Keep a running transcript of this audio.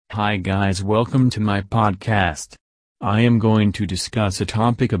Hi guys, welcome to my podcast. I am going to discuss a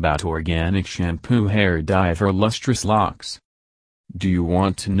topic about organic shampoo hair dye for lustrous locks. Do you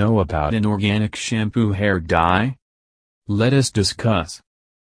want to know about an organic shampoo hair dye? Let us discuss.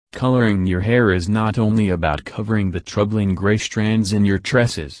 Coloring your hair is not only about covering the troubling gray strands in your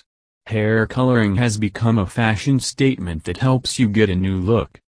tresses. Hair coloring has become a fashion statement that helps you get a new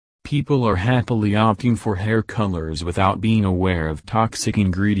look. People are happily opting for hair colors without being aware of toxic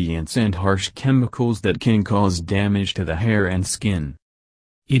ingredients and harsh chemicals that can cause damage to the hair and skin.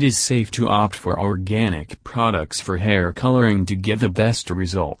 It is safe to opt for organic products for hair coloring to get the best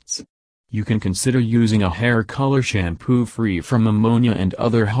results. You can consider using a hair color shampoo free from ammonia and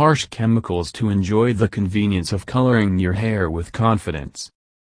other harsh chemicals to enjoy the convenience of coloring your hair with confidence.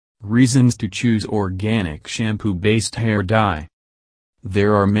 Reasons to choose organic shampoo-based hair dye.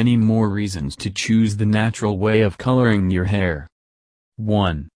 There are many more reasons to choose the natural way of coloring your hair.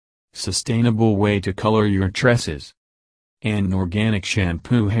 1. Sustainable way to color your tresses. An organic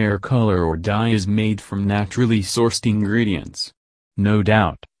shampoo hair color or dye is made from naturally sourced ingredients. No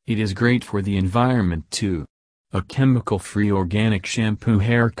doubt, it is great for the environment too. A chemical-free organic shampoo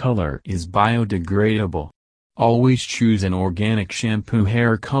hair color is biodegradable. Always choose an organic shampoo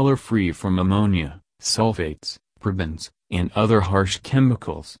hair color free from ammonia, sulfates, parabens, and other harsh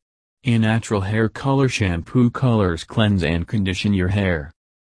chemicals. A natural hair color shampoo colors cleanse and condition your hair.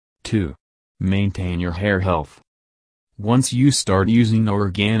 2. Maintain your hair health. Once you start using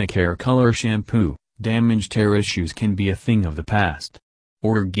organic hair color shampoo, damaged hair issues can be a thing of the past.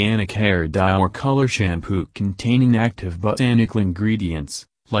 Organic hair dye or color shampoo containing active botanical ingredients,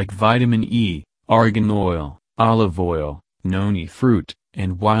 like vitamin E, argan oil, olive oil, noni fruit,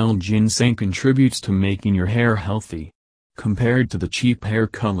 and wild ginseng contributes to making your hair healthy. Compared to the cheap hair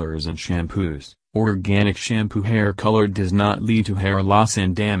colors and shampoos, organic shampoo hair color does not lead to hair loss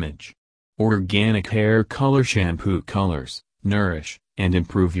and damage. Organic hair color shampoo colors, nourish, and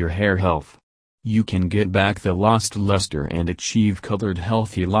improve your hair health. You can get back the lost luster and achieve colored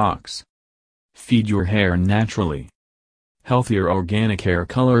healthy locks. Feed your hair naturally. Healthier organic hair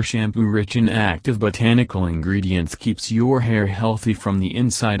color shampoo rich in active botanical ingredients keeps your hair healthy from the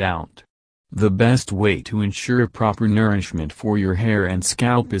inside out. The best way to ensure proper nourishment for your hair and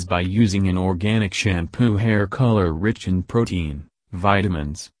scalp is by using an organic shampoo hair color rich in protein,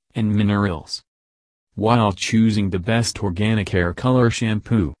 vitamins, and minerals. While choosing the best organic hair color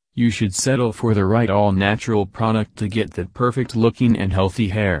shampoo, you should settle for the right all-natural product to get the perfect looking and healthy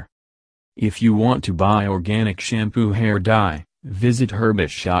hair. If you want to buy organic shampoo hair dye, visit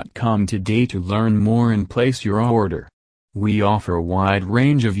herbish.com today to learn more and place your order. We offer a wide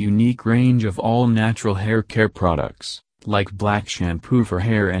range of all-natural hair care products, like black shampoo for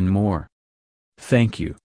hair and more. Thank you.